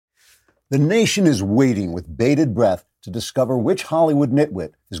The nation is waiting with bated breath to discover which Hollywood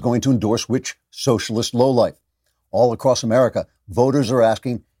nitwit is going to endorse which socialist lowlife. All across America, voters are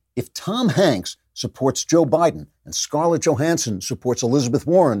asking, if Tom Hanks supports Joe Biden and Scarlett Johansson supports Elizabeth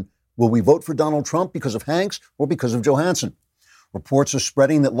Warren, will we vote for Donald Trump because of Hanks or because of Johansson? Reports are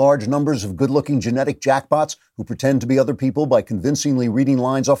spreading that large numbers of good-looking genetic jackpots who pretend to be other people by convincingly reading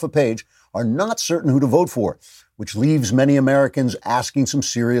lines off a page are not certain who to vote for, which leaves many Americans asking some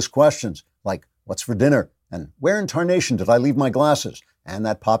serious questions, like, what's for dinner? And where in tarnation did I leave my glasses? And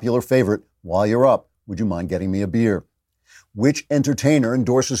that popular favorite, while you're up, would you mind getting me a beer? Which entertainer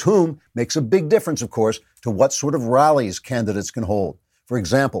endorses whom makes a big difference, of course, to what sort of rallies candidates can hold. For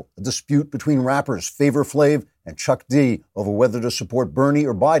example, a dispute between rappers Flavor Flav and Chuck D over whether to support Bernie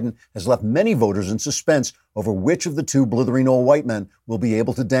or Biden has left many voters in suspense over which of the two blithering old white men will be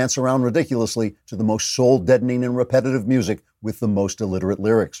able to dance around ridiculously to the most soul-deadening and repetitive music with the most illiterate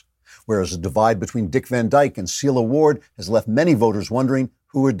lyrics. Whereas a divide between Dick Van Dyke and Celia Ward has left many voters wondering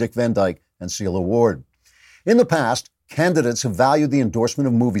who are Dick Van Dyke and Celia Ward. In the past, candidates have valued the endorsement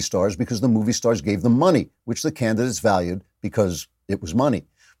of movie stars because the movie stars gave them money, which the candidates valued because it was money.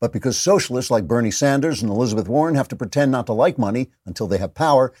 But because socialists like Bernie Sanders and Elizabeth Warren have to pretend not to like money until they have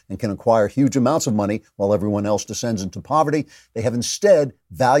power and can acquire huge amounts of money while everyone else descends into poverty, they have instead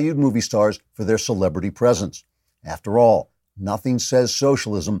valued movie stars for their celebrity presence. After all, nothing says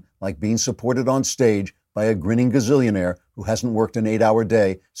socialism like being supported on stage by a grinning gazillionaire who hasn't worked an 8-hour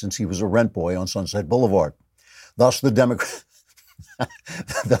day since he was a rent boy on Sunset Boulevard. Thus, the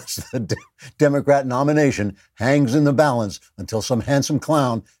Democrat nomination hangs in the balance until some handsome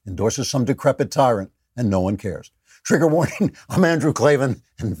clown endorses some decrepit tyrant, and no one cares. Trigger warning, I'm Andrew Klavan,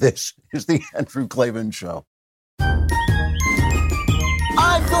 and this is The Andrew Klavan Show.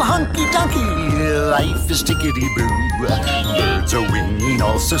 I feel hunky-dunky, life is tickety-boo. Birds are winging,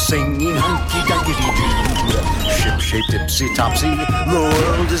 also singing hunky-dunky-doo. Ship-shaped, ipsy-topsy, the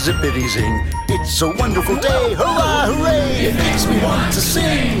world is zippity-zing. It's a wonderful day, hurrah, hooray! It makes me want to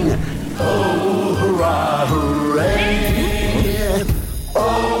sing. Oh, hurrah, hooray!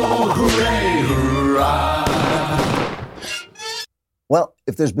 Oh, hooray, hurrah! Well,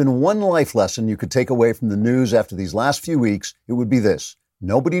 if there's been one life lesson you could take away from the news after these last few weeks, it would be this.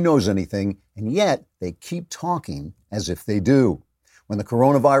 Nobody knows anything, and yet they keep talking as if they do. When the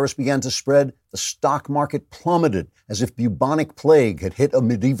coronavirus began to spread, the stock market plummeted as if bubonic plague had hit a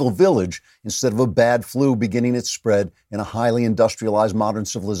medieval village instead of a bad flu beginning its spread in a highly industrialized modern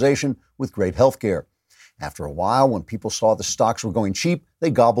civilization with great health care. After a while, when people saw the stocks were going cheap, they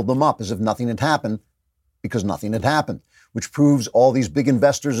gobbled them up as if nothing had happened because nothing had happened, which proves all these big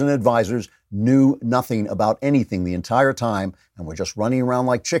investors and advisors knew nothing about anything the entire time and were just running around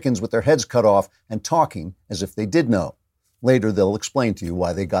like chickens with their heads cut off and talking as if they did know. Later, they'll explain to you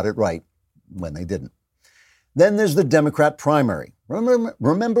why they got it right when they didn't. Then there's the Democrat primary.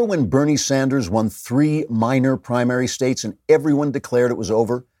 Remember when Bernie Sanders won 3 minor primary states and everyone declared it was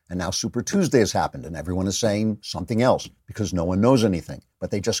over? And now Super Tuesday has happened and everyone is saying something else because no one knows anything,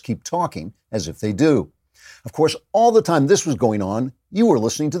 but they just keep talking as if they do. Of course, all the time this was going on, you were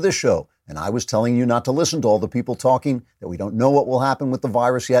listening to this show, and I was telling you not to listen to all the people talking, that we don't know what will happen with the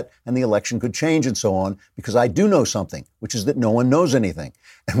virus yet, and the election could change and so on, because I do know something, which is that no one knows anything.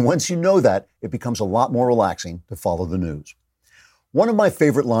 And once you know that, it becomes a lot more relaxing to follow the news. One of my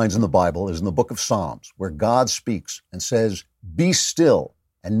favorite lines in the Bible is in the book of Psalms, where God speaks and says, "Be still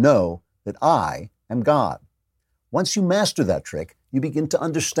and know that I am God." Once you master that trick, you begin to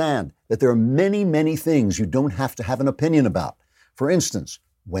understand that there are many, many things you don't have to have an opinion about. For instance,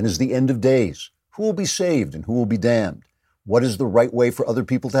 when is the end of days? Who will be saved and who will be damned? What is the right way for other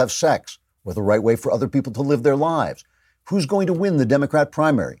people to have sex? Or the right way for other people to live their lives? Who's going to win the Democrat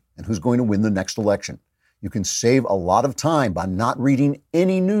primary? And who's going to win the next election? You can save a lot of time by not reading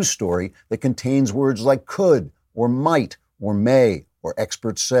any news story that contains words like could, or might, or may, or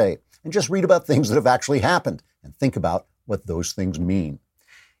experts say, and just read about things that have actually happened and think about what those things mean.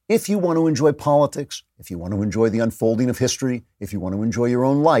 If you want to enjoy politics, if you want to enjoy the unfolding of history, if you want to enjoy your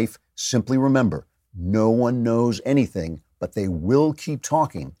own life, simply remember, no one knows anything, but they will keep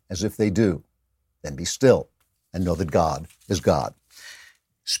talking as if they do. Then be still and know that God is God.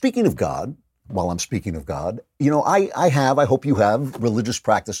 Speaking of God, while I'm speaking of God, I hope you have religious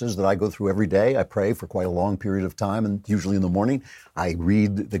practices that I go through every day. I pray for quite a long period of time, and usually in the morning. I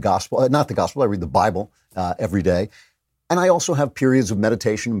read the gospel, I read the Bible every day. And I also have periods of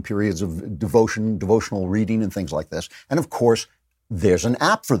meditation and periods of devotional reading and things like this. And of course, there's an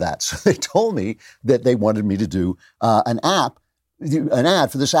app for that. So they told me that they wanted me to do an app an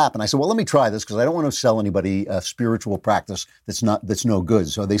ad for this app. And I said, well, let me try this because I don't want to sell anybody a spiritual practice that's no good.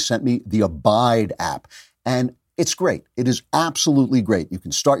 So they sent me the Abide app. And it's great. It is absolutely great. You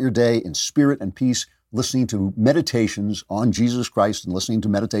can start your day in spirit and peace, listening to meditations on Jesus Christ and listening to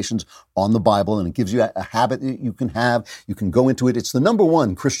meditations on the Bible. And it gives you a habit that you can have. You can go into it. It's the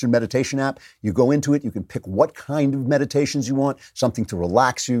 #1 Christian meditation app. You go into it. You can pick what kind of meditations you want, something to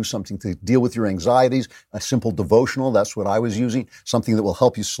relax you, something to deal with your anxieties, a simple devotional. That's what I was using, something that will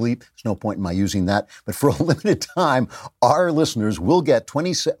help you sleep. There's no point in my using that. But for a limited time, our listeners will get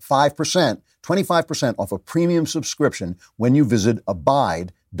 25% off a premium subscription when you visit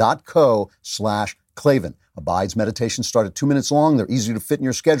abide.co/Klavan. Abide's meditations start at 2 minutes long. They're easy to fit in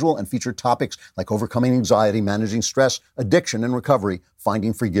your schedule and feature topics like overcoming anxiety, managing stress, addiction and recovery,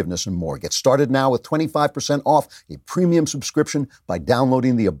 finding forgiveness, and more. Get started now with 25% off a premium subscription by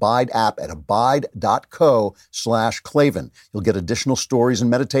downloading the Abide app at abide.co/Klavan. You'll get additional stories and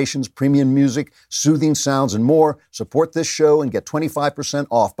meditations, premium music, soothing sounds, and more. Support this show and get 25%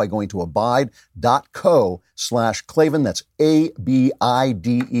 off by going to abide.co/Klavan. That's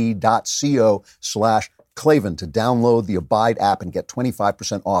abide.co/Klavan to download the Abide app and get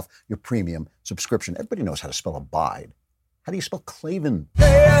 25% off your premium subscription. Everybody knows how to spell Abide. How do you spell Klavan?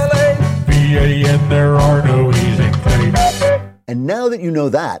 K-L-A-V-A-N, there are no E's in Klavan. And now that you know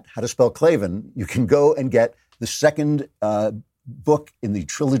that, how to spell Klavan, you can go and get the second book in the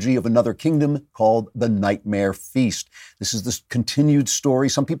trilogy of Another Kingdom called The Nightmare Feast. This is this continued story.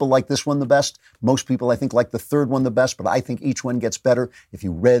 Some people like this one the best. Most people, I think, like the third one the best, but I think each one gets better. If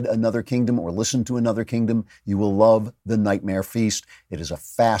you read Another Kingdom or listened to Another Kingdom, you will love The Nightmare Feast. It is a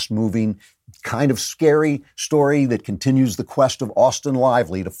fast-moving, kind of scary story that continues the quest of Austin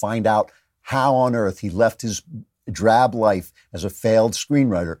Lively to find out how on earth he left his drab life as a failed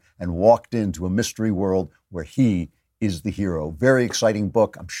screenwriter and walked into a mystery world where he is the hero. Very exciting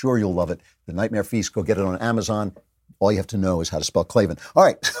book. I'm sure you'll love it. The Nightmare Feast. Go get it on Amazon. All you have to know is how to spell Klavan. All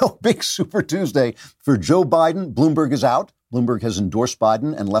right, so big Super Tuesday for Joe Biden. Bloomberg is out. Bloomberg has endorsed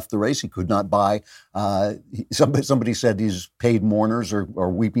Biden and left the race. He could not buy. Somebody said he's paid mourners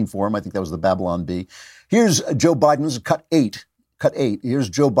or weeping for him. I think that was the Babylon Bee. Here's Joe Biden. This is cut 8. Cut 8. Here's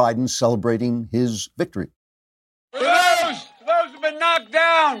Joe Biden celebrating his victory. For those who've been knocked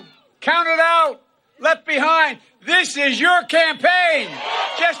down, counted out, left behind, this is your campaign.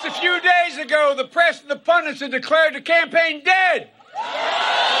 Just a few days ago, the press and the pundits had declared the campaign dead.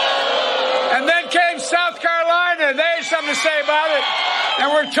 And then came South Carolina, and they had something to say about it.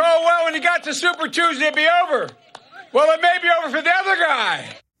 And we're told, well, when you got to Super Tuesday, it'd be over. Well, it may be over for the other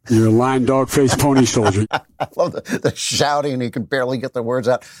guy. You're a lying dog-faced pony soldier. I love the shouting. He can barely get the words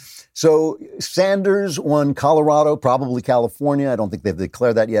out. So Sanders won Colorado, probably California. I don't think they've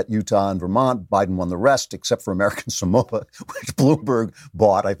declared that yet. Utah and Vermont. Biden won the rest, except for American Samoa, which Bloomberg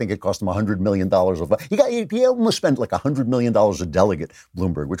bought. I think it cost him $100 million. He almost spent like $100 million a delegate,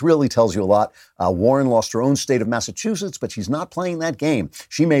 Bloomberg, which really tells you a lot. Warren lost her own state of Massachusetts, but she's not playing that game.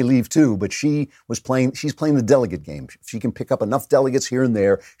 She may leave too, but she's playing the delegate game. If she can pick up enough delegates here and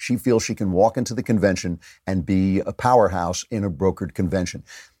there, she feels she can walk into the convention and be a powerhouse in a brokered convention.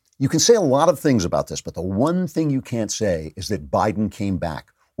 You can say a lot of things about this, but the one thing you can't say is that Biden came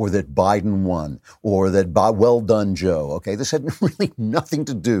back or that Biden won or that well done, Joe. Okay, this had really nothing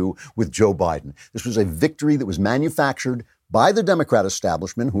to do with Joe Biden. This was a victory that was manufactured by the Democrat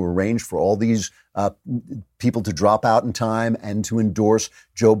establishment who arranged for all these people to drop out in time and to endorse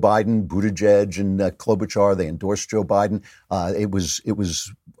Joe Biden. Buttigieg and Klobuchar, they endorsed Joe Biden. It was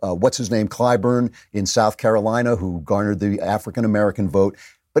what's his name, Clyburn in South Carolina, who garnered the African-American vote.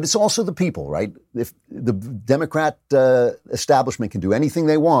 But it's also the people, right? If the Democrat establishment can do anything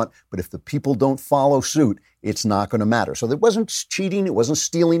they want, but if the people don't follow suit, it's not going to matter. So it wasn't cheating. It wasn't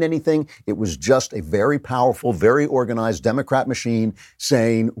stealing anything. It was just a very powerful, very organized Democrat machine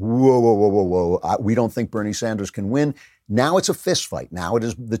saying, whoa, we don't think Bernie Sanders can win. Now it's a fist fight. Now it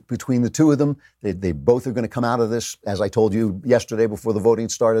is between the two of them. They both are going to come out of this, as I told you yesterday before the voting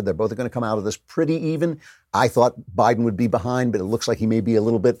started, they're both going to come out of this pretty even. I thought Biden would be behind, but it looks like he may be a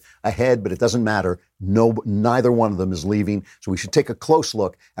little bit ahead, but it doesn't matter. Neither one of them is leaving. So we should take a close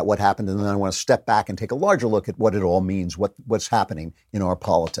look at what happened, and then I want to step back and take a larger look at what it all means, what's happening in our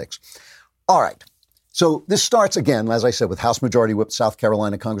politics. All right. So this starts again, as I said, with House Majority Whip South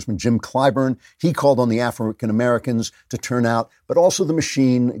Carolina Congressman Jim Clyburn. He called on the African Americans to turn out, but also the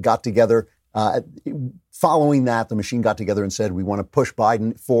machine got together. Following that, the machine got together and said, we want to push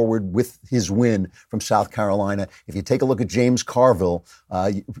Biden forward with his win from South Carolina. If you take a look at James Carville,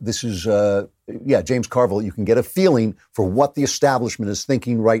 James Carville, you can get a feeling for what the establishment is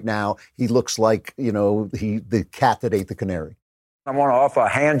thinking right now. He looks like, the cat that ate the canary. I want to offer a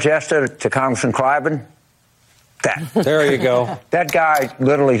hand gesture to Congressman Clyburn. There you go. That guy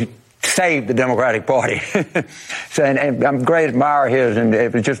literally saved the Democratic Party. So, and I'm a great admirer of his, and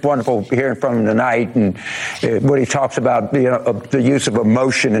it was just wonderful hearing from him tonight. And what he talks about, the use of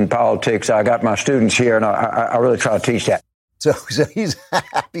emotion in politics. I got my students here, and I really try to teach that. So he's a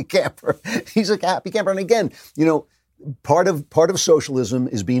happy camper. He's a happy camper. And again, part of socialism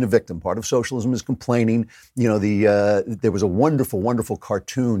is being a victim. Part of socialism is complaining. There was a wonderful, wonderful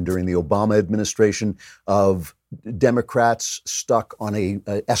cartoon during the Obama administration of Democrats stuck on a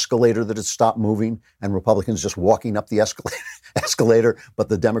escalator that had stopped moving, and Republicans just walking up the escalator, but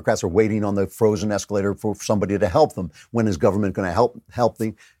the Democrats are waiting on the frozen escalator for somebody to help them. When is government going to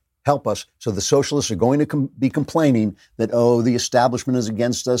help us? So the socialists are going to be complaining that, the establishment is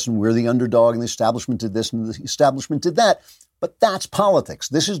against us and we're the underdog and the establishment did this and the establishment did that. But that's politics.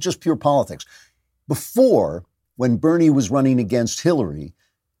 This is just pure politics. Before, when Bernie was running against Hillary,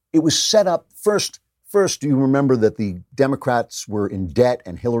 it was set up first, you remember that the Democrats were in debt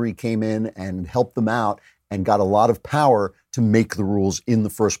and Hillary came in and helped them out and got a lot of power to make the rules in the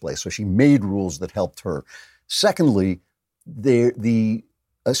first place. So she made rules that helped her. Secondly, the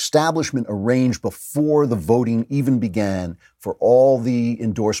establishment arranged before the voting even began for all the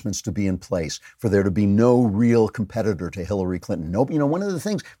endorsements to be in place, for there to be no real competitor to Hillary Clinton. One of the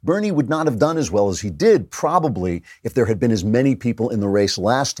things Bernie would not have done as well as he did probably if there had been as many people in the race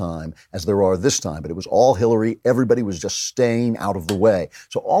last time as there are this time. But it was all Hillary. Everybody was just staying out of the way.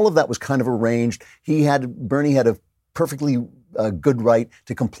 So all of that was kind of arranged. Bernie had a perfectly good right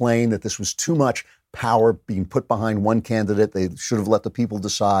to complain that this was too much power being put behind one candidate. They should have let the people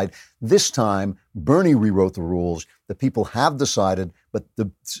decide. This time, Bernie rewrote the rules. The people have decided, but the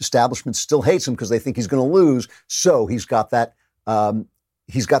establishment still hates him because they think he's going to lose. So he's got that.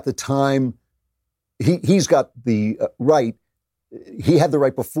 He's got the time. He's got the right. He had the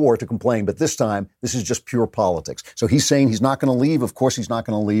right before to complain, but this time, this is just pure politics. So he's saying he's not going to leave. Of course, he's not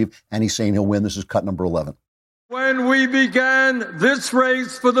going to leave. And he's saying he'll win. This is cut number 11. When we began this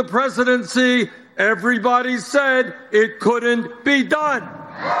race for the presidency, everybody said it couldn't be done.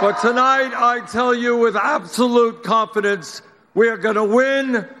 But tonight, I tell you with absolute confidence, we are going to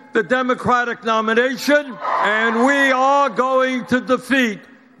win the Democratic nomination, and we are going to defeat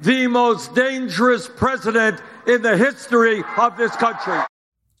the most dangerous president in the history of this country.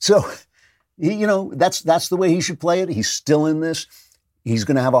 So, that's the way he should play it. He's still in this. He's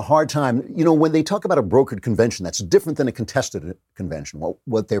going to have a hard time. When they talk about a brokered convention, that's different than a contested convention. Well,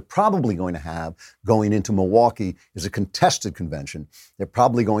 what they're probably going to have going into Milwaukee is a contested convention. They're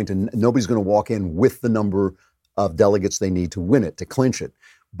probably nobody's going to walk in with the number of delegates they need to win it, to clinch it.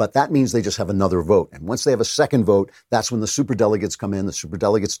 But that means they just have another vote. And once they have a second vote, that's when the superdelegates come in. The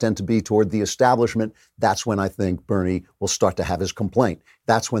superdelegates tend to be toward the establishment. That's when I think Bernie will start to have his complaint.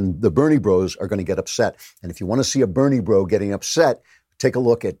 That's when the Bernie bros are going to get upset. And if you want to see a Bernie bro getting upset, take a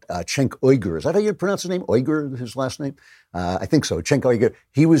look at Cenk Uygur. Is that how you pronounce his name? Uygur, his last name? I think so. Cenk Uygur.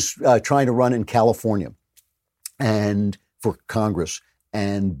 He was trying to run in California and for Congress.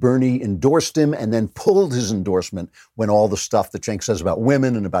 And Bernie endorsed him and then pulled his endorsement when all the stuff that Cenk says about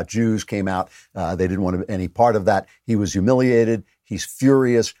women and about Jews came out. They didn't want any part of that. He was humiliated. He's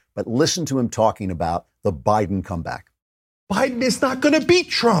furious. But listen to him talking about the Biden comeback. Biden is not going to beat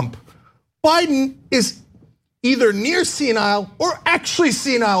Trump. Biden is either near senile or actually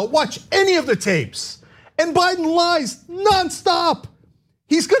senile. Watch any of the tapes. And Biden lies nonstop.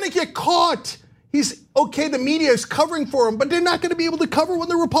 He's going to get caught. The media is covering for him, but they're not going to be able to cover when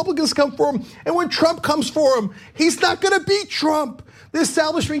the Republicans come for him. And when Trump comes for him, he's not going to beat Trump. The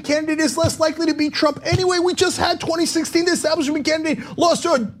establishment candidate is less likely to beat Trump. Anyway, we just had 2016. The establishment candidate lost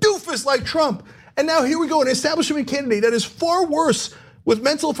to a doofus like Trump. And now here we go, an establishment candidate that is far worse with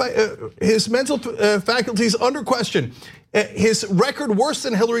his mental faculties under question. His record worse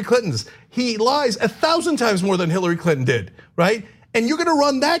than Hillary Clinton's. He lies 1,000 times more than Hillary Clinton did, right? And you're going to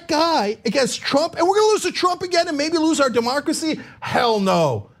run that guy against Trump, and we're going to lose to Trump again and maybe lose our democracy? Hell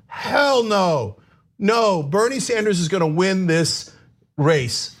no. Hell no. No, Bernie Sanders is going to win this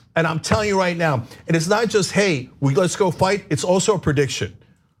race. And I'm telling you right now, and it's not just, hey, let's go fight. It's also a prediction.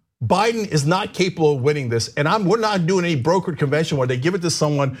 Biden is not capable of winning this, and we're not doing any brokered convention where they give it to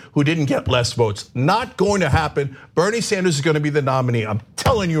someone who didn't get less votes. Not going to happen. Bernie Sanders is going to be the nominee. I'm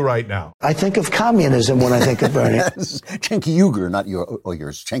telling you right now. I think of communism when I think of Bernie. Cenk Uygur, not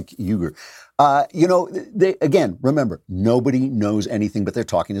yours. Cenk Uygur. Again, remember, nobody knows anything, but they're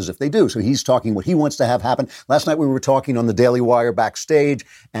talking as if they do. So he's talking what he wants to have happen. Last night we were talking on the Daily Wire backstage,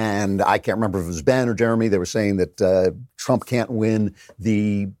 and I can't remember if it was Ben or Jeremy. They were saying that Trump can't win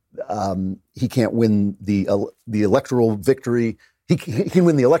the electoral victory He can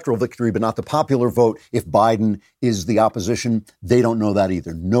win the electoral victory, but not the popular vote. If Biden is the opposition, they don't know that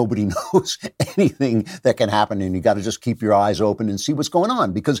either. Nobody knows anything that can happen, and you got to just keep your eyes open and see what's going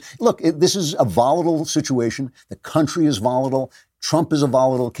on. Because, look, this is a volatile situation. The country is volatile. Trump is a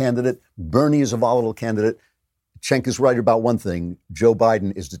volatile candidate. Bernie is a volatile candidate. Cenk is right about one thing. Joe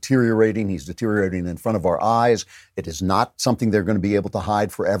Biden is deteriorating. He's deteriorating in front of our eyes. It is not something they're going to be able to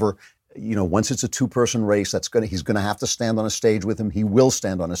hide forever. You know, once it's a two-person race, he's going to have to stand on a stage with him. He will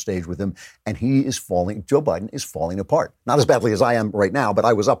stand on a stage with him, and Joe Biden is falling apart. Not as badly as I am right now, but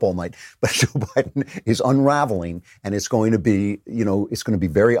I was up all night. But Joe Biden is unraveling, and it's going to be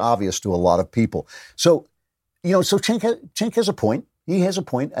very obvious to a lot of people. So, Cenk has a point. He has a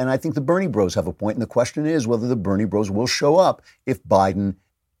point, and I think the Bernie bros have a point. And the question is whether the Bernie bros will show up if Biden,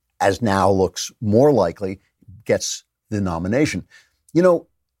 as now looks more likely, gets the nomination.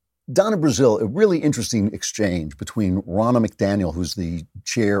 Donna Brazile, a really interesting exchange between Ronna McDaniel, who's the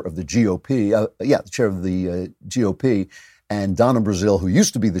chair of the GOP, GOP, and Donna Brazile, who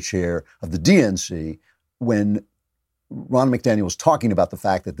used to be the chair of the DNC, when Ronna McDaniel was talking about the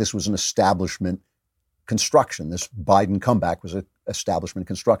fact that this was an establishment construction. This Biden comeback was an establishment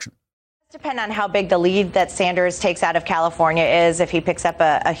construction. Depend on how big the lead that Sanders takes out of California is, if he picks up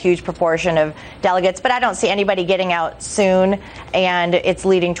a huge proportion of delegates. But I don't see anybody getting out soon, and it's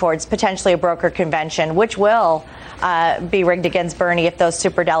leading towards potentially a broker convention, which will be rigged against Bernie if those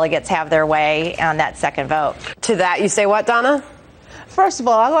superdelegates have their way on that second vote. To that, you say what, Donna? First of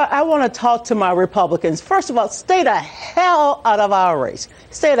all, I want to talk to my Republicans. First of all, stay the hell out of our race.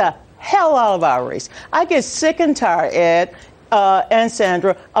 Stay the hell out of our race. I get sick and tired, Ed, and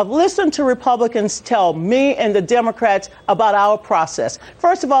Sandra, of listening to Republicans tell me and the Democrats about our process.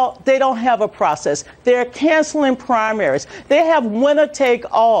 First of all, they don't have a process. They're canceling primaries. They have winner take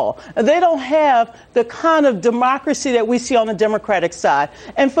all. They don't have the kind of democracy that we see on the Democratic side.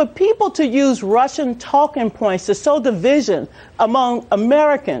 And for people to use Russian talking points to sow division among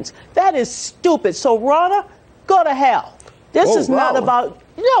Americans, that is stupid. So, Ronna, go to hell. This is not about,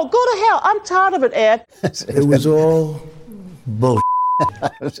 go to hell. I'm tired of it, Ed. It was all bullshit.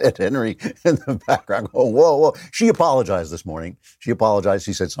 Ed Henry in the background. Oh, whoa. She apologized this morning. She apologized.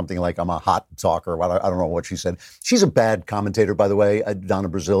 She said something like, I'm a hot talker. I don't know what she said. She's a bad commentator, by the way, Donna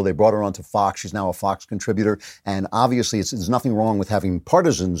Brazile. They brought her onto Fox. She's now a Fox contributor. And obviously, there's nothing wrong with having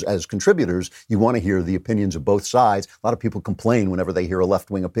partisans as contributors. You want to hear the opinions of both sides. A lot of people complain whenever they hear a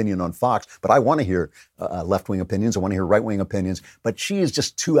left-wing opinion on Fox. But I want to hear left-wing opinions. I want to hear right-wing opinions. But she is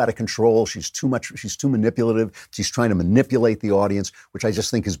just too out of control. She's too manipulative. She's trying to manipulate the audience, which I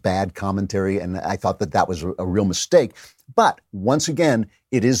just think is bad commentary, and I thought that was a real mistake. But once again,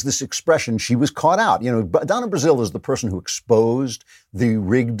 it is this expression, she was caught out. Donna Brazile is the person who exposed the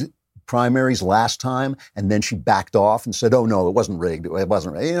rigged primaries last time, and then she backed off and said, oh, no, it wasn't rigged. It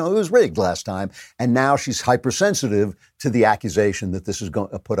wasn't, it was rigged last time. And now she's hypersensitive to the accusation that this is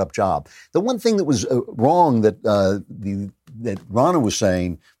a put-up job. The one thing that was wrong that Ronna was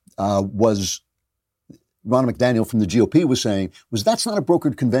saying was, Ronna McDaniel from the GOP was saying, that's not a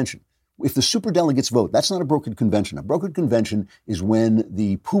brokered convention. If the superdelegates vote, that's not a brokered convention. A brokered convention is when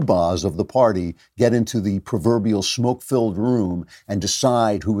the poobahs of the party get into the proverbial smoke-filled room and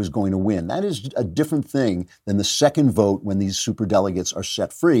decide who is going to win. That is a different thing than the second vote when these superdelegates are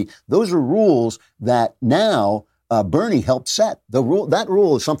set free. Those are rules that now Bernie helped set. That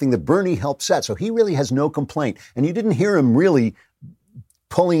rule is something that Bernie helped set. So he really has no complaint. And you didn't hear him really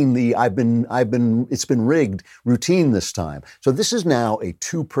pulling the it's been rigged routine this time. So this is now a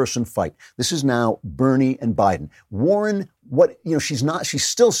two-person fight. This is now Bernie and Biden. Warren, she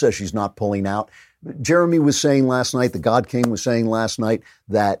still says she's not pulling out. Jeremy was saying last night, the God King was saying last night,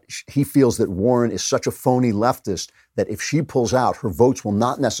 that he feels that Warren is such a phony leftist that if she pulls out, her votes will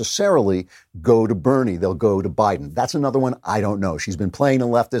not necessarily go to Bernie. They'll go to Biden. That's another one. I don't know. She's been playing a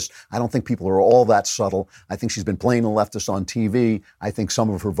leftist. I don't think people are all that subtle. I think she's been playing a leftist on TV. I think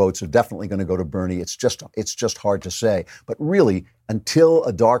some of her votes are definitely going to go to Bernie. It's just hard to say. But really, until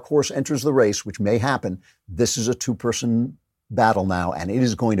a dark horse enters the race, which may happen, this is a two-person battle now, and it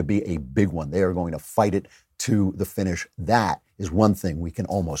is going to be a big one. They are going to fight it to the finish. That is one thing we can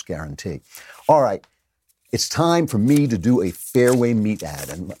almost guarantee. All right. It's time for me to do a Fairway Meat ad.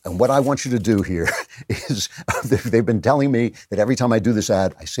 And what I want you to do here is, they've been telling me that every time I do this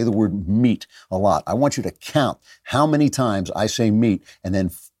ad, I say the word meat a lot. I want you to count how many times I say meat and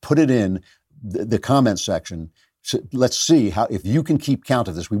then put it in the comment section. So let's see if you can keep count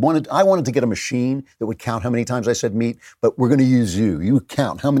of this. I wanted to get a machine that would count how many times I said meat, but we're going to use you. You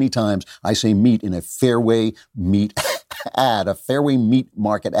count how many times I say meat in a Fairway Meat ad, a Fairway Meat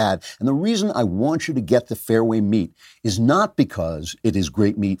Market ad. And the reason I want you to get the Fairway Meat is not because it is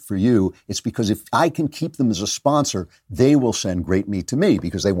great meat for you. It's because if I can keep them as a sponsor, they will send great meat to me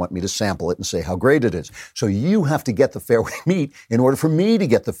because they want me to sample it and say how great it is. So you have to get the Fairway Meat in order for me to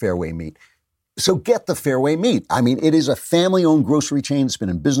get the Fairway Meat. So get the Fairway Meat. I mean, it is a family-owned grocery chain that's been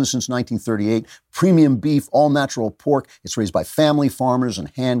in business since 1938. Premium beef, all-natural pork. It's raised by family farmers and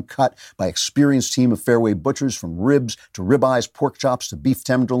hand-cut by experienced team of Fairway butchers, from ribs to ribeyes, pork chops to beef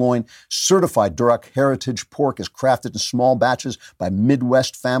tenderloin. Certified Duroc Heritage pork is crafted in small batches by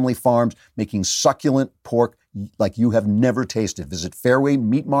Midwest family farms, making succulent pork like you have never tasted. Visit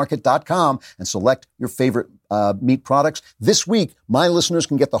fairwaymeatmarket.com and select your favorite meat products. This week, my listeners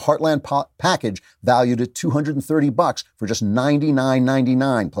can get the Heartland package valued at $230 for just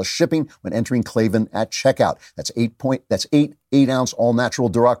 $99.99 plus shipping when entering Klavan at checkout. That's eight 8-ounce all-natural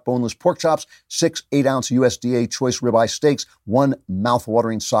Duroc boneless pork chops, 6 8-ounce USDA choice ribeye steaks, 1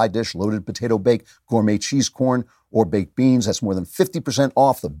 mouth-watering side dish, loaded potato bake, gourmet cheese corn, or baked beans. That's more than 50%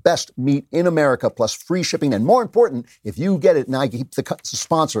 off the best meat in America, plus free shipping. And more important, if you get it and I keep the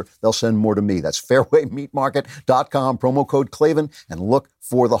sponsor, they'll send more to me. That's fairwaymeatmarket.com, promo code Klavan, and look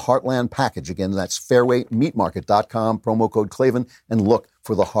for the Heartland package. Again, that's fairwaymeatmarket.com, promo code Klavan, and look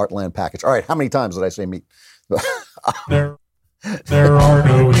for the Heartland package. All right, how many times did I say meat? There are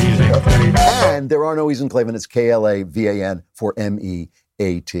no E's in Klavan. And there are no E's in Klavan. It's Klavan for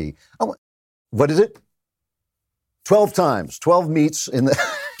MEAT. What is it? 12 times, 12 meats in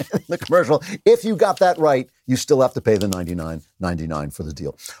the commercial. If you got that right, you still have to pay the $99.99 for the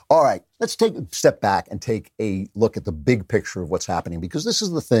deal. All right, let's take a step back and take a look at the big picture of what's happening, because this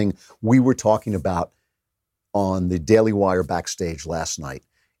is the thing we were talking about on the Daily Wire backstage last night,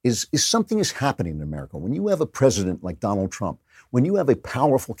 is something is happening in America. When you have a president like Donald Trump, when you have a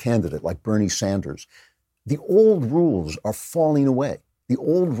powerful candidate like Bernie Sanders, the old rules are falling away. The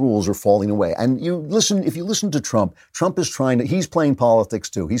old rules are falling away. And if you listen to Trump is he's playing politics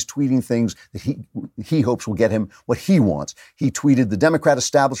too. He's tweeting things that he hopes will get him what he wants. He tweeted, the Democrat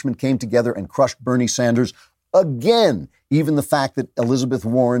establishment came together and crushed Bernie Sanders again. Even the fact that Elizabeth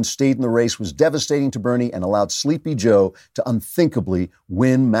Warren stayed in the race was devastating to Bernie and allowed Sleepy Joe to unthinkably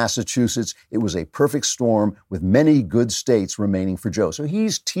win Massachusetts. It was a perfect storm with many good states remaining for Joe. So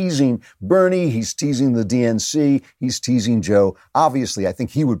he's teasing Bernie. He's teasing the DNC. He's teasing Joe. Obviously, I think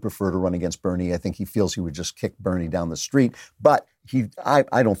he would prefer to run against Bernie. I think he feels he would just kick Bernie down the street. But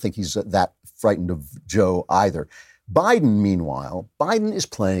I don't think he's that frightened of Joe either. Biden, meanwhile, is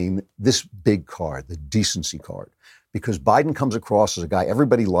playing this big card, the decency card, because Biden comes across as a guy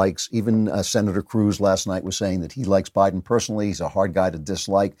everybody likes. Even Senator Cruz last night was saying that he likes Biden personally. He's a hard guy to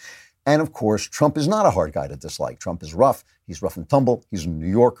dislike. And of course, Trump is not a hard guy to dislike. Trump is rough. He's rough and tumble. He's a New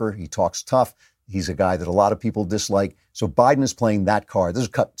Yorker. He talks tough. He's a guy that a lot of people dislike. So Biden is playing that card. This is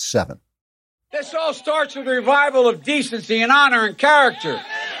cut 7. This all starts with a revival of decency and honor and character.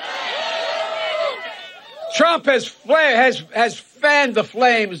 Trump has fanned the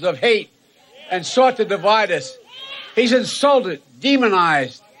flames of hate and sought to divide us. He's insulted,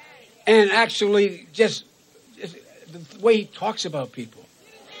 demonized, and actually just the way he talks about people.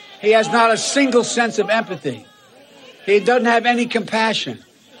 He has not a single sense of empathy. He doesn't have any compassion.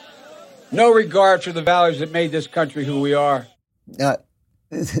 No regard for the values that made this country who we are.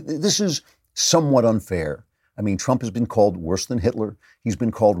 This is somewhat unfair. I mean, Trump has been called worse than Hitler. He's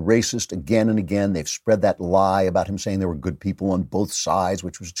been called racist again and again. They've spread that lie about him saying there were good people on both sides,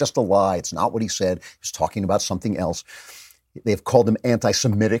 which was just a lie. It's not what he said. He was talking about something else. They've called him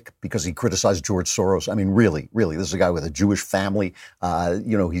anti-Semitic because he criticized George Soros. I mean, really, this is a guy with a Jewish family.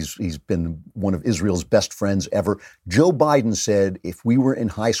 He's been one of Israel's best friends ever. Joe Biden said, if we were in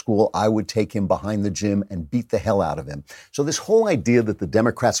high school, I would take him behind the gym and beat the hell out of him. So this whole idea that the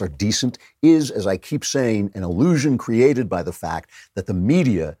Democrats are decent is, as I keep saying, an illusion created by the fact that the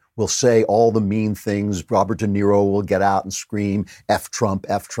media will say all the mean things. Robert De Niro will get out and scream, F Trump,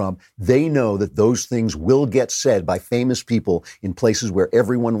 F Trump. They know that those things will get said by famous people in places where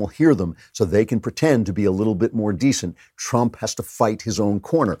everyone will hear them, so they can pretend to be a little bit more decent. Trump has to fight his own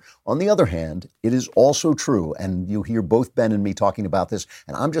corner. On the other hand, it is also true, and you hear both Ben and me talking about this,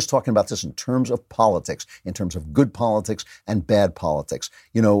 and I'm just talking about this in terms of politics, in terms of good politics and bad politics.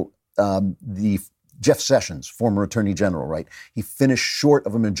 Jeff Sessions, former attorney general, right? He finished short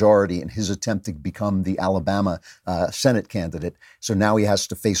of a majority in his attempt to become the Alabama Senate candidate. So now he has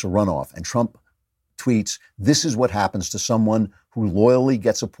to face a runoff. And Trump tweets, this is what happens to someone who loyally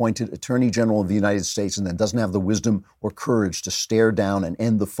gets appointed attorney general of the United States and then doesn't have the wisdom or courage to stare down and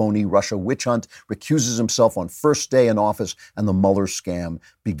end the phony Russia witch hunt, recuses himself on first day in office, and the Mueller scam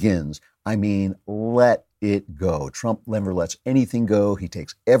begins. I mean, let it go. Trump never lets anything go. He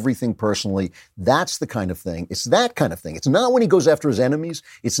takes everything personally. That's the kind of thing. It's that kind of thing. It's not when he goes after his enemies.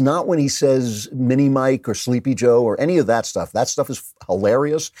 It's not when he says Mini Mike or Sleepy Joe or any of that stuff. That stuff is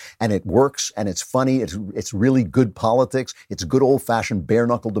hilarious and it works and it's funny. It's really good politics. It's good old-fashioned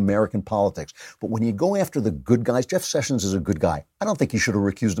bare-knuckled American politics. But when you go after the good guys, Jeff Sessions is a good guy. I don't think he should have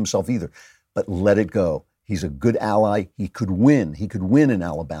recused himself either. But let it go. He's a good ally. He could win. He could win in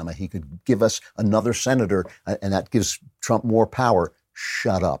Alabama. He could give us another senator, and that gives Trump more power.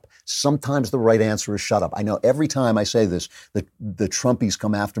 Shut up. Sometimes the right answer is shut up. I know every time I say this, the Trumpies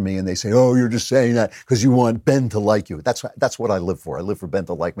come after me and they say, oh, you're just saying that because you want Ben to like you. That's what I live for. I live for Ben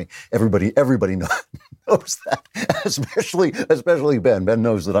to like me. Everybody knows that, especially Ben. Ben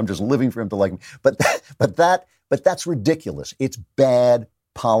knows that I'm just living for him to like me. But that's ridiculous. It's bad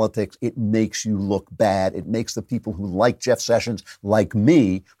politics. It makes you look bad. It makes the people who like Jeff Sessions, like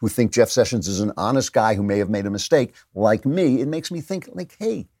me, who think Jeff Sessions is an honest guy who may have made a mistake, like me, it makes me think like,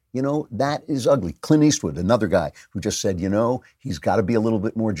 hey, that is ugly. Clint Eastwood, another guy who just said, he's got to be a little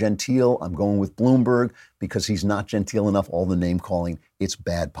bit more genteel. I'm going with Bloomberg because he's not genteel enough. All the name calling, it's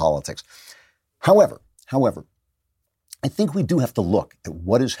bad politics. However, I think we do have to look at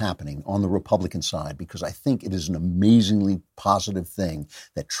what is happening on the Republican side because I think it is an amazingly positive thing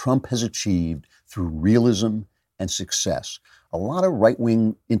that Trump has achieved through realism and success. A lot of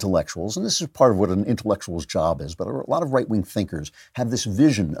right-wing intellectuals, and this is part of what an intellectual's job is, but a lot of right-wing thinkers have this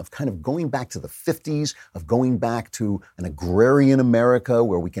vision of kind of going back to the 50s, of going back to an agrarian America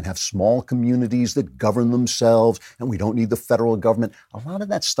where we can have small communities that govern themselves and we don't need the federal government. A lot of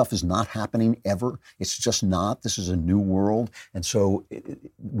that stuff is not happening ever. It's just not. This is a new world. And so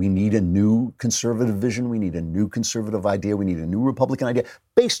we need a new conservative vision. We need a new conservative idea. We need a new Republican idea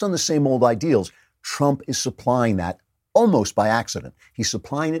based on the same old ideals. Trump is supplying that almost by accident. He's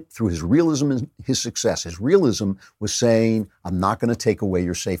supplying it through his realism and his success. His realism was saying, I'm not going to take away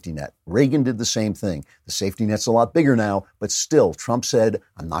your safety net. Reagan did the same thing. The safety net's a lot bigger now, but still, Trump said,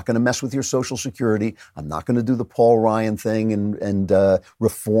 I'm not going to mess with your Social Security. I'm not going to do the Paul Ryan thing and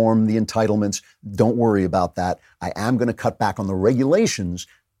reform the entitlements. Don't worry about that. I am going to cut back on the regulations,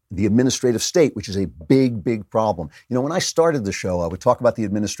 the administrative state, which is a big, big problem. When I started the show, I would talk about the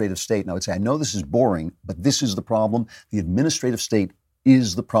administrative state, and I would say, I know this is boring, but this is the problem. The administrative state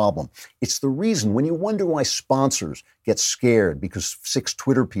is the problem. It's the reason when you wonder why sponsors get scared because 6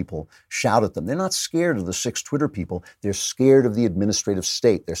 Twitter people shout at them. They're not scared of the 6 Twitter people. They're scared of the administrative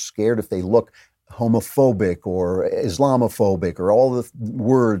state. They're scared if they look homophobic or Islamophobic or all the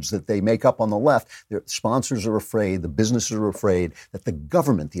words that they make up on the left. Their sponsors are afraid, the businesses are afraid that the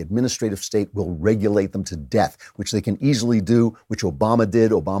government, the administrative state, will regulate them to death, which they can easily do, which Obama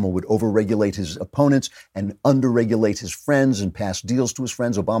did. Obama would overregulate his opponents and underregulate his friends and pass deals to his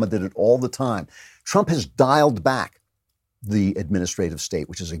friends. Obama did it all the time. Trump has dialed back the administrative state,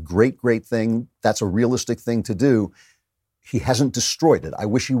 which is a great, great thing. That's a realistic thing to do. He hasn't destroyed it. I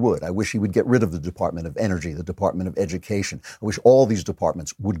wish he would. I wish he would get rid of the Department of Energy, the Department of Education. I wish all these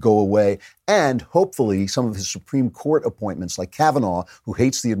departments would go away. And hopefully some of his Supreme Court appointments like Kavanaugh, who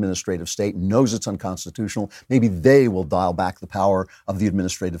hates the administrative state and knows it's unconstitutional, maybe they will dial back the power of the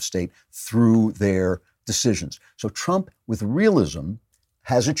administrative state through their decisions. So Trump, with realism,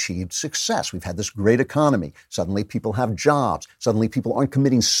 has achieved success. We've had this great economy. Suddenly people have jobs. Suddenly people aren't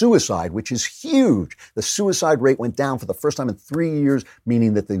committing suicide, which is huge. The suicide rate went down for the first time in 3 years,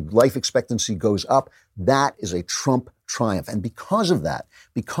 meaning that the life expectancy goes up. That is a Trump triumph. And because of that,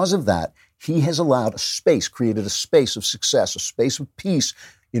 he has allowed created a space of success, a space of peace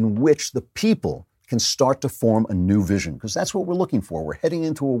in which the people can start to form a new vision, because that's what we're looking for. We're heading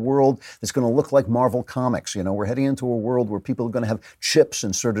into a world that's going to look like Marvel Comics. We're heading into a world where people are going to have chips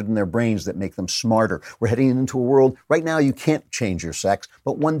inserted in their brains that make them smarter. We're heading into a world, right now you can't change your sex,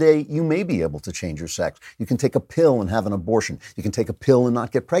 but one day you may be able to change your sex. You can take a pill and have an abortion. You can take a pill and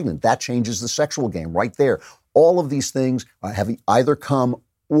not get pregnant. That changes the sexual game right there. All of these things have either come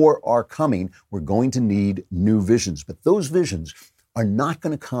or are coming. We're going to need new visions, but those visions are not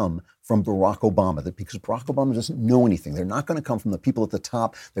going to come from Barack Obama, because Barack Obama doesn't know anything. They're not going to come from the people at the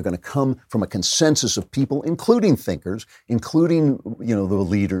top. They're going to come from a consensus of people, including thinkers, including, the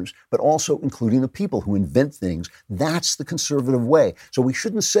leaders, but also including the people who invent things. That's the conservative way. So we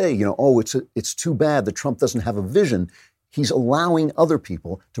shouldn't say, it's too bad that Trump doesn't have a vision. He's allowing other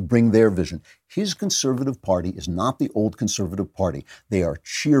people to bring their vision. His conservative party is not the old conservative party. They are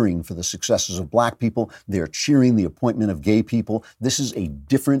cheering for the successes of black people. They are cheering the appointment of gay people. This is a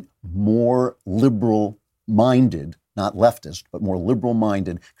different, more liberal-minded, not leftist, but more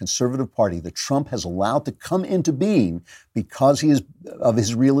liberal-minded conservative party that Trump has allowed to come into being because he is of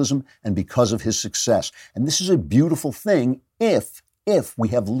his realism and because of his success. And this is a beautiful thing if we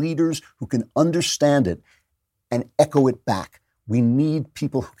have leaders who can understand it and echo it back. We need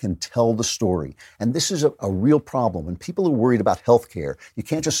people who can tell the story. And this is a real problem. When people are worried about health care, you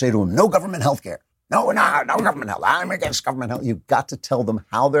can't just say to them, no government health care. No government health. I'm against government health. You've got to tell them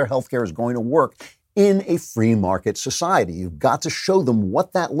how their health care is going to work in a free market society. You've got to show them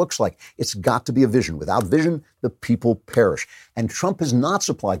what that looks like. It's got to be a vision. Without vision, the people perish. And Trump has not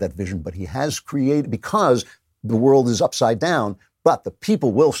supplied that vision, but he has created, because the world is upside down, but the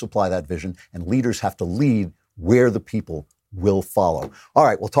people will supply that vision, and leaders have to lead where the people will follow. All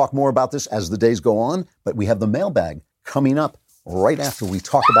right, we'll talk more about this as the days go on, but we have the mailbag coming up right after we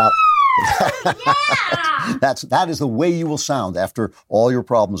talk about... That is the way you will sound after all your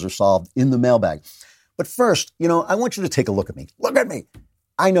problems are solved in the mailbag. But first, I want you to take a look at me. Look at me.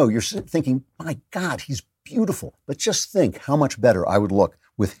 I know you're thinking, my God, he's beautiful. But just think how much better I would look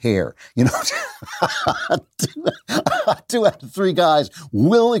with hair. 2 out of 3 guys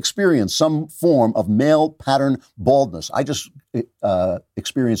will experience some form of male pattern baldness. I just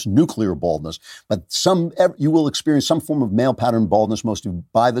experienced nuclear baldness, but you will experience some form of male pattern baldness, most of you,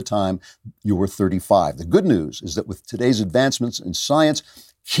 by the time you were 35. The good news is that with today's advancements in science,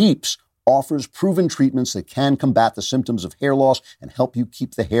 Keeps offers proven treatments that can combat the symptoms of hair loss and help you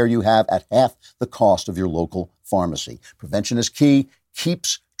keep the hair you have at half the cost of your local pharmacy. Prevention is key.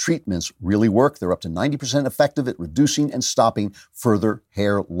 Keeps treatments really work. They're up to 90% effective at reducing and stopping further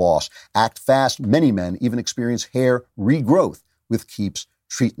hair loss. Act fast. Many men even experience hair regrowth with Keeps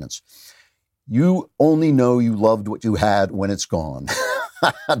treatments. You only know you loved what you had when it's gone.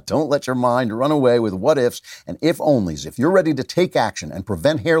 Don't let your mind run away with what ifs and if onlys. If you're ready to take action and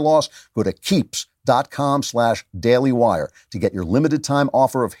prevent hair loss, go to keeps.com/dailywire to get your limited time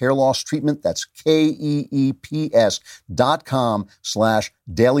offer of hair loss treatment. That's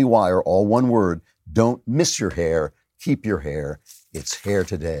KEEPS.com/dailywire, all one word. Don't miss your hair. Keep your hair. It's hair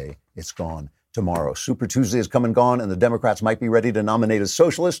today. It's gone tomorrow. Super Tuesday is come and gone, and the Democrats might be ready to nominate a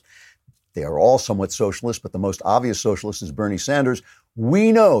socialist. They are all somewhat socialist, but the most obvious socialist is Bernie Sanders.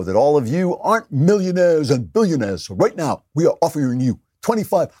 We know that all of you aren't millionaires and billionaires. So right now, we are offering you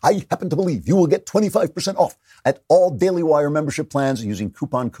 25. I happen to believe you will get 25% off at all Daily Wire membership plans using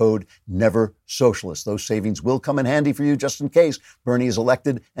coupon code NEVERSOCIALIST. Those savings will come in handy for you just in case Bernie is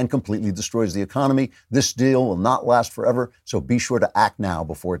elected and completely destroys the economy. This deal will not last forever, so be sure to act now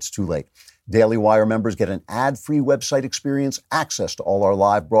before it's too late. Daily Wire members get an ad-free website experience, access to all our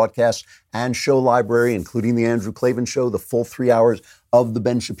live broadcasts and show library, including the Andrew Klavan Show, the full 3 hours of the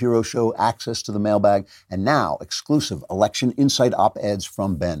Ben Shapiro Show, access to the mailbag, and now exclusive election insight op-eds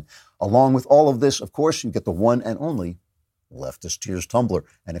from Ben. Along with all of this, of course, you get the one and only Leftist Tears Tumbler.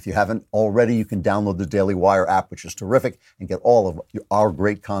 And if you haven't already, you can download the Daily Wire app, which is terrific, and get all of our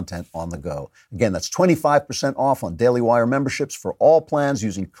great content on the go. Again, that's 25% off on Daily Wire memberships for all plans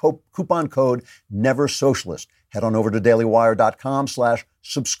using coupon code NEVERSOCIALIST. Head on over to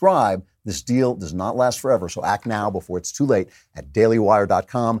dailywire.com/subscribe. This deal does not last forever, so act now before it's too late at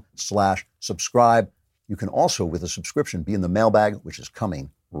dailywire.com/subscribe. You can also, with a subscription, be in the mailbag, which is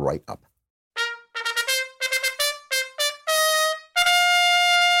coming right up.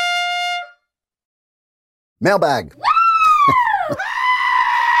 Mailbag.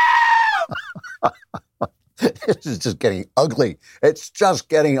 This is just getting ugly. It's just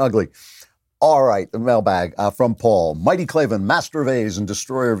getting ugly. All right, the mailbag from Paul. Mighty Klavan, master of A's and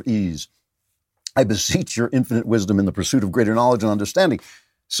destroyer of E's. I beseech your infinite wisdom in the pursuit of greater knowledge and understanding.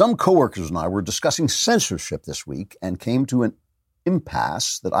 Some coworkers and I were discussing censorship this week and came to an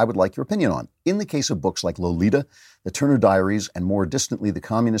impasse that I would like your opinion on. In the case of books like Lolita, The Turner Diaries, and more distantly, The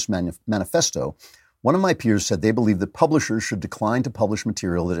Communist Manifesto, one of my peers said they believe that publishers should decline to publish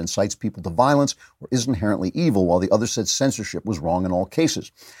material that incites people to violence or is inherently evil, while the other said censorship was wrong in all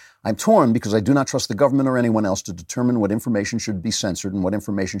cases. I'm torn because I do not trust the government or anyone else to determine what information should be censored and what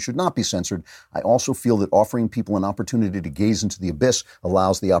information should not be censored. I also feel that offering people an opportunity to gaze into the abyss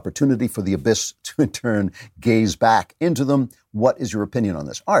allows the opportunity for the abyss to in turn gaze back into them. What is your opinion on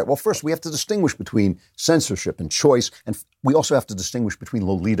this? All right, well, first we have to distinguish between censorship and choice, and we also have to distinguish between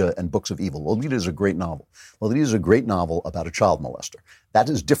Lolita and Books of Evil. Lolita is a great novel. Lolita is a great novel about a child molester. That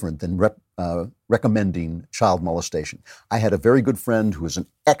is different than recommending child molestation. I had a very good friend who is an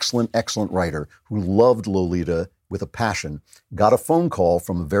excellent writer who loved Lolita with a passion, got a phone call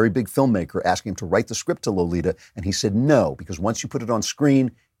from a very big filmmaker asking him to write the script to Lolita, and he said no, because once you put it on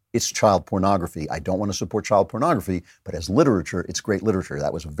screen, it's child pornography. I don't want to support child pornography, but as literature, it's great literature.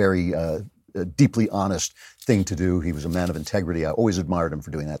 That was a very a deeply honest thing to do. He was a man of integrity. I always admired him for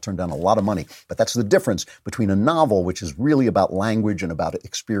doing that. Turned down a lot of money. But that's the difference between a novel, which is really about language and about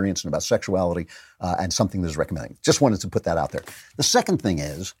experience and about sexuality, and something that is recommending. Just wanted to put that out there. The second thing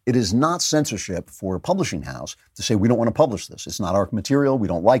is, it is not censorship for a publishing house to say, we don't want to publish this. It's not our material. We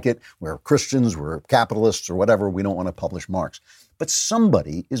don't like it. We're Christians. We're capitalists or whatever. We don't want to publish Marx. But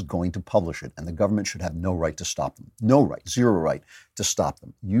somebody is going to publish it, and the government should have no right to stop them. No right, zero right to stop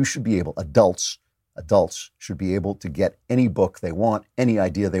them. You should be able, adults should be able to get any book they want, any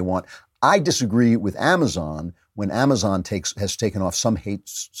idea they want. I disagree with Amazon when Amazon has taken off some hate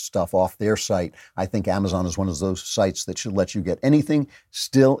stuff off their site. I think Amazon is one of those sites that should let you get anything.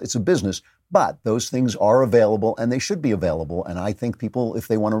 Still, it's a business. But those things are available, and they should be available. And I think people, if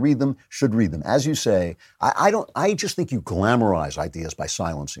they want to read them, should read them. As you say, I just think you glamorize ideas by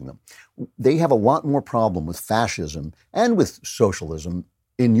silencing them. They have a lot more problem with fascism and with socialism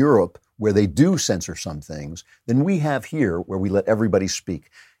in Europe, where they do censor some things, than we have here, where we let everybody speak.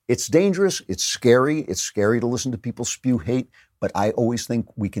 It's dangerous. It's scary. It's scary to listen to people spew hate. But I always think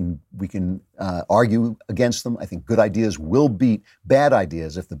we can argue against them. I think good ideas will beat bad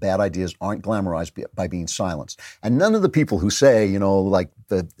ideas if the bad ideas aren't glamorized by being silenced. And none of the people who say, like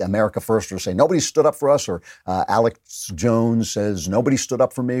the America Firsters say, nobody stood up for us, or Alex Jones says, nobody stood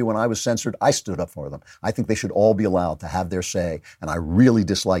up for me when I was censored. I stood up for them. I think they should all be allowed to have their say. And I really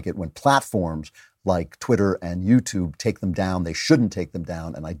dislike it when platforms like Twitter and YouTube take them down. They shouldn't take them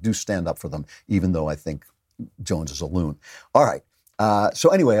down. And I do stand up for them, even though I think Jones is a loon. All right. So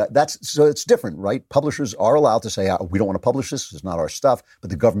anyway, so it's different, right? Publishers are allowed to say, we don't want to publish this. It's not our stuff, but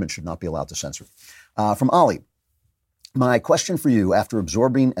the government should not be allowed to censor it. From Ali, my question for you, after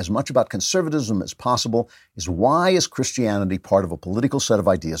absorbing as much about conservatism as possible, is why is Christianity part of a political set of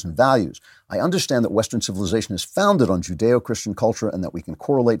ideas and values? I understand that Western civilization is founded on Judeo-Christian culture and that we can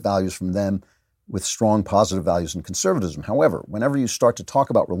correlate values from them with strong positive values and conservatism. However, whenever you start to talk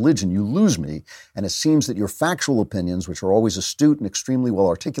about religion, you lose me, and it seems that your factual opinions, which are always astute and extremely well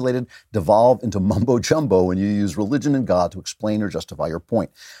articulated, devolve into mumbo-jumbo when you use religion and God to explain or justify your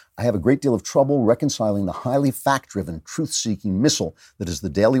point. I have a great deal of trouble reconciling the highly fact-driven, truth-seeking missile that is the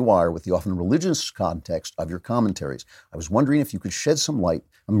Daily Wire with the often religious context of your commentaries. I was wondering if you could shed some light.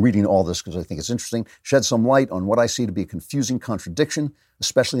 I'm reading all this because I think it's interesting. Shed some light on what I see to be a confusing contradiction,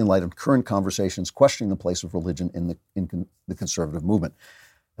 especially in light of current conversations questioning the place of religion in the conservative movement.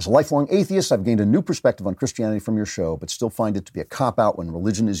 As a lifelong atheist, I've gained a new perspective on Christianity from your show, but still find it to be a cop-out when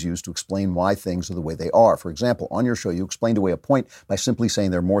religion is used to explain why things are the way they are. For example, on your show, you explained away a point by simply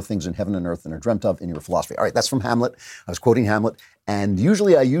saying there are more things in heaven and earth than are dreamt of in your philosophy. All right, that's from Hamlet. I was quoting Hamlet, and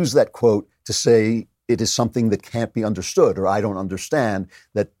usually I use that quote to say it is something that can't be understood, or I don't understand,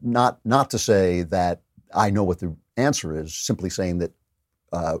 that not to say that I know what the answer is, simply saying that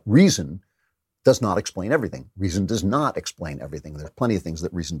reason does not explain everything. Reason does not explain everything. There's plenty of things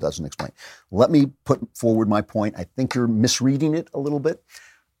that reason doesn't explain. Let me put forward my point. I think you're misreading it a little bit.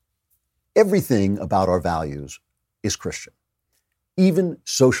 Everything about our values is Christian. Even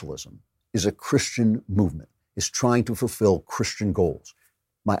socialism is a Christian movement, is trying to fulfill Christian goals.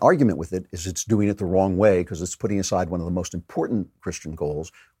 My argument with it is it's doing it the wrong way because it's putting aside one of the most important Christian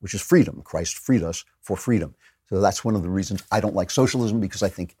goals, which is freedom. Christ freed us for freedom. So that's one of the reasons I don't like socialism, because I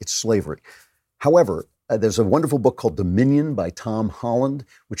think it's slavery. However, there's a wonderful book called Dominion by Tom Holland,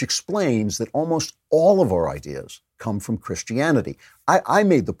 which explains that almost all of our ideas come from Christianity. I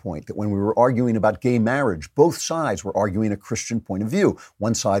made the point that when we were arguing about gay marriage, both sides were arguing a Christian point of view.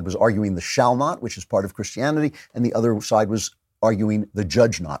 One side was arguing the shall not, which is part of Christianity, and the other side was arguing the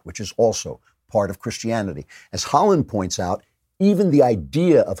judge not, which is also part of Christianity. As Holland points out, even the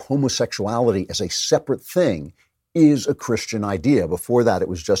idea of homosexuality as a separate thing is a Christian idea. Before that, it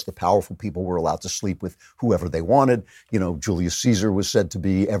was just the powerful people were allowed to sleep with whoever they wanted. Julius Caesar was said to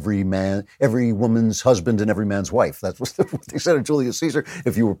be every woman's husband and every man's wife. That's what they said of Julius Caesar.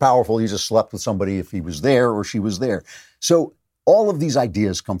 If you were powerful, you just slept with somebody if he was there or she was there. So all of these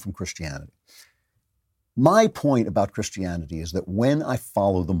ideas come from Christianity. My point about Christianity is that when I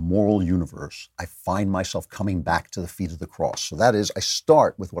follow the moral universe, I find myself coming back to the feet of the cross. So that is, I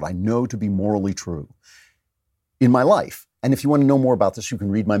start with what I know to be morally true in my life. And if you want to know more about this, you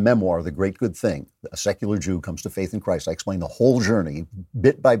can read my memoir, The Great Good Thing. A secular Jew comes to faith in Christ. I explain the whole journey,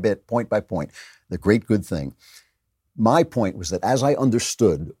 bit by bit, point by point, The Great Good Thing. My point was that as I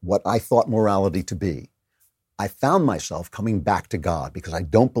understood what I thought morality to be, I found myself coming back to God, because I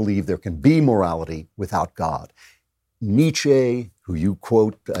don't believe there can be morality without God. Nietzsche, who you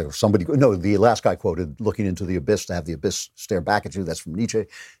quote, the last guy quoted, looking into the abyss to have the abyss stare back at you, that's from Nietzsche.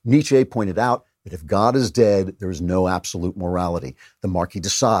 Nietzsche pointed out that if God is dead, there is no absolute morality. The Marquis de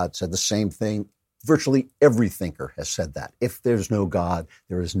Sade said the same thing. Virtually every thinker has said that. If there's no God,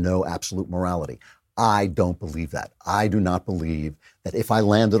 there is no absolute morality. I don't believe that. I do not believe that if I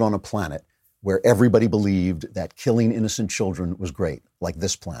landed on a planet where everybody believed that killing innocent children was great, like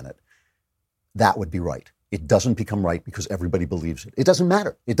this planet, that would be right. It doesn't become right because everybody believes it. It doesn't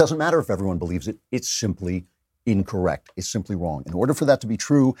matter. It doesn't matter if everyone believes it. It's simply incorrect. It's simply wrong. In order for that to be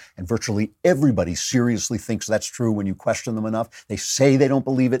true, and virtually everybody seriously thinks that's true when you question them enough, they say they don't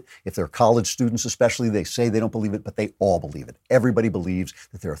believe it. If they're college students especially, they say they don't believe it, but they all believe it. Everybody believes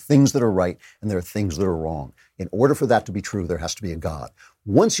that there are things that are right and there are things that are wrong. In order for that to be true, there has to be a God.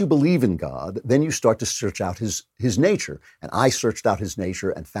 Once you believe in God, then you start to search out his nature. And I searched out his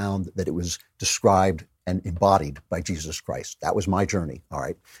nature and found that it was described and embodied by Jesus Christ. That was my journey, all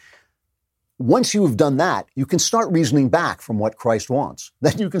right? Once you have done that, you can start reasoning back from what Christ wants.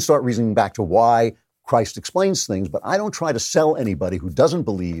 Then you can start reasoning back to why Christ explains things. But I don't try to sell anybody who doesn't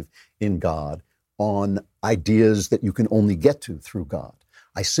believe in God on ideas that you can only get to through God.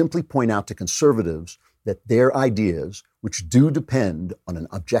 I simply point out to conservatives that their ideas, which do depend on an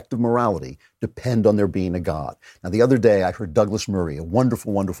objective morality, depend on there being a God. Now, the other day, I heard Douglas Murray, a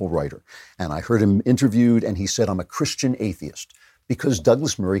wonderful, wonderful writer, and I heard him interviewed, and he said, I'm a Christian atheist. Because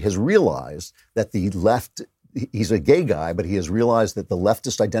Douglas Murray has realized that the left, he's a gay guy, but he has realized that the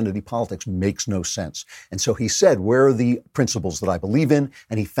leftist identity politics makes no sense. And so he said, where are the principles that I believe in?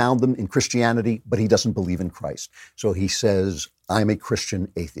 And he found them in Christianity, but he doesn't believe in Christ. So he says, I'm a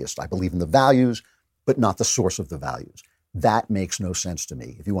Christian atheist. I believe in the values, but not the source of the values. That makes no sense to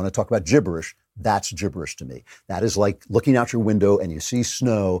me. If you want to talk about gibberish, that's gibberish to me. That is like looking out your window and you see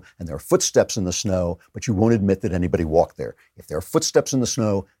snow and there are footsteps in the snow, but you won't admit that anybody walked there. If there are footsteps in the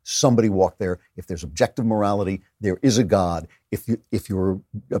snow, somebody walked there. If there's objective morality, there is a God. If your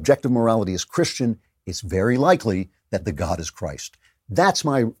objective morality is Christian, it's very likely that the God is Christ. That's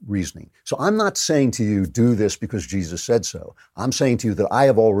my reasoning. So I'm not saying to you, do this because Jesus said so. I'm saying to you that I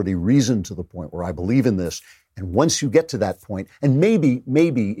have already reasoned to the point where I believe in this. And once you get to that point, and maybe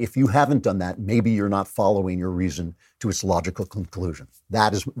if you haven't done that, maybe you're not following your reason to its logical conclusion.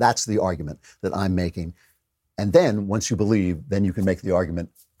 That's the argument that I'm making. And then once you believe, then you can make the argument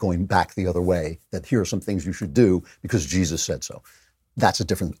going back the other way that here are some things you should do because Jesus said so. That's a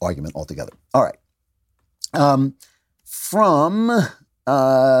different argument altogether. All right. From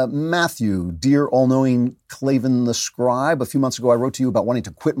Matthew, dear all-knowing Claven the Scribe, a few months ago I wrote to you about wanting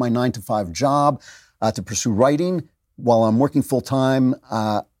to quit my 9-to-5 job to pursue writing. While I'm working full-time,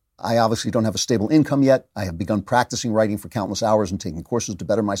 I obviously don't have a stable income yet. I have begun practicing writing for countless hours and taking courses to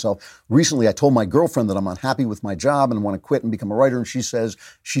better myself. Recently, I told my girlfriend that I'm unhappy with my job and want to quit and become a writer, and she says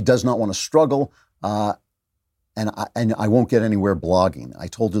she does not want to struggle. And I won't get anywhere blogging. I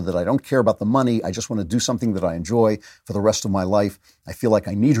told her that I don't care about the money. I just want to do something that I enjoy for the rest of my life. I feel like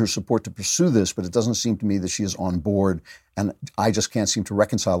I need her support to pursue this, but it doesn't seem to me that she is on board. And I just can't seem to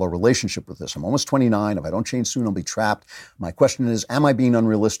reconcile our relationship with this. I'm almost 29. If I don't change soon, I'll be trapped. My question is, am I being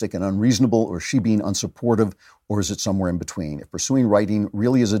unrealistic and unreasonable, or is she being unsupportive, or is it somewhere in between? If pursuing writing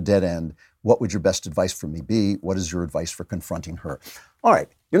really is a dead end, what would your best advice for me be? What is your advice for confronting her? All right.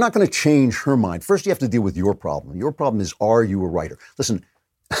 You're not going to change her mind. First, you have to deal with your problem. Your problem is, are you a writer? Listen,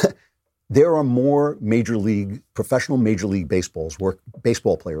 there are more professional major league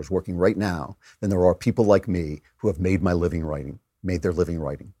baseball players working right now than there are people like me who have made their living writing.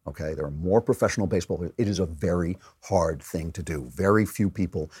 Okay, there are more professional baseball players. It is a very hard thing to do. Very few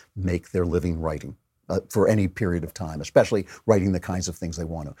people make their living writing for any period of time, especially writing the kinds of things they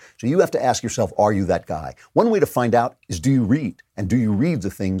want to. So you have to ask yourself, are you that guy? One way to find out is, do you read? And do you read the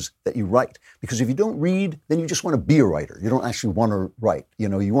things that you write? Because if you don't read, then you just want to be a writer. You don't actually want to write. You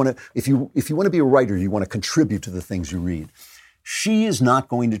want to, if you want to be a writer, you want to contribute to the things you read. She is not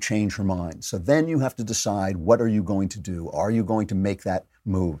going to change her mind. So then you have to decide, what are you going to do? Are you going to make that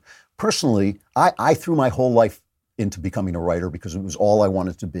move? Personally, I threw my whole life into becoming a writer because it was all I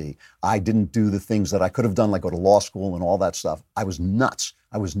wanted to be. I didn't do the things that I could have done, like go to law school and all that stuff. I was nuts.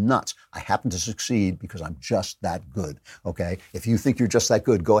 I happened to succeed because I'm just that good, okay? If you think you're just that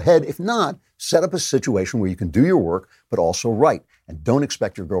good, go ahead. If not, set up a situation where you can do your work, but also write. And don't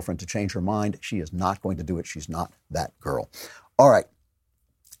expect your girlfriend to change her mind. She is not going to do it. She's not that girl. All right.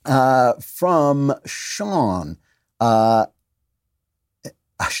 From Sean,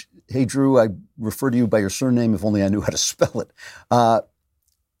 hey, Drew, I refer to you by your surname if only I knew how to spell it. I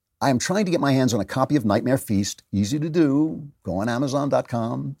am trying to get my hands on a copy of Nightmare Feast. Easy to do. Go on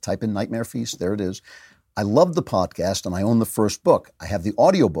Amazon.com, type in Nightmare Feast. There it is. I love the podcast and I own the first book. I have the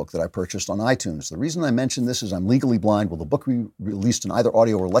audiobook that I purchased on iTunes. The reason I mention this is I'm legally blind. Will the book be released in either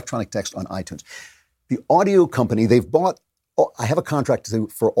audio or electronic text on iTunes? The audio company, they've bought, I have a contract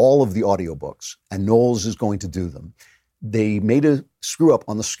for all of the audiobooks, and Knowles is going to do them. They made a screw up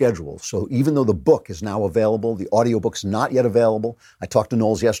on the schedule. So even though the book is now available, the audiobook's not yet available. I talked to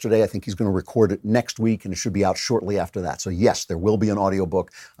Knowles yesterday. I think he's going to record it next week, and it should be out shortly after that. So yes, there will be an audiobook.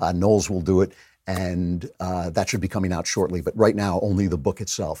 Knowles will do it. And that should be coming out shortly. But right now, only the book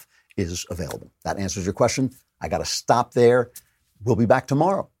itself is available. That answers your question. I got to stop there. We'll be back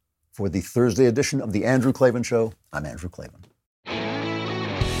tomorrow for the Thursday edition of The Andrew Klavan Show. I'm Andrew Klavan.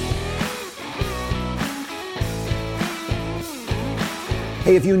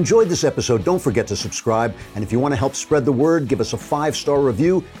 Hey, if you enjoyed this episode, don't forget to subscribe. And if you want to help spread the word, give us a 5-star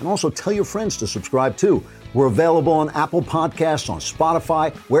review and also tell your friends to subscribe too. We're available on Apple Podcasts, on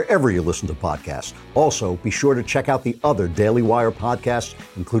Spotify, wherever you listen to podcasts. Also, be sure to check out the other Daily Wire podcasts,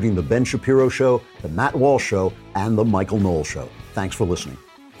 including The Ben Shapiro Show, The Matt Walsh Show, and The Michael Knowles Show. Thanks for listening.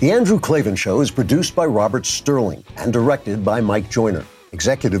 The Andrew Klavan Show is produced by Robert Sterling and directed by Mike Joyner.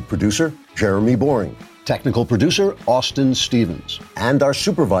 Executive producer, Jeremy Boring. Technical producer, Austin Stevens. And our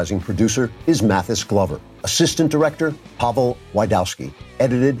supervising producer is Mathis Glover. Assistant director, Pavel Wydowski.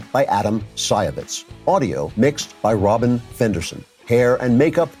 Edited by Adam Sayevitz. Audio mixed by Robin Fenderson. Hair and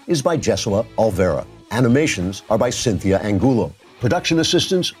makeup is by Jesua Alvera. Animations are by Cynthia Angulo. Production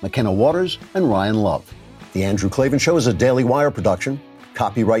assistants, McKenna Waters and Ryan Love. The Andrew Klavan Show is a Daily Wire production.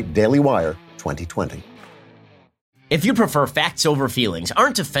 Copyright Daily Wire 2020. If you prefer facts over feelings,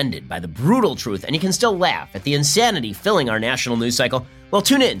 aren't offended by the brutal truth, and you can still laugh at the insanity filling our national news cycle, well,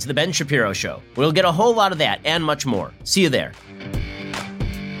 tune in to The Ben Shapiro Show. We'll get a whole lot of that and much more. See you there.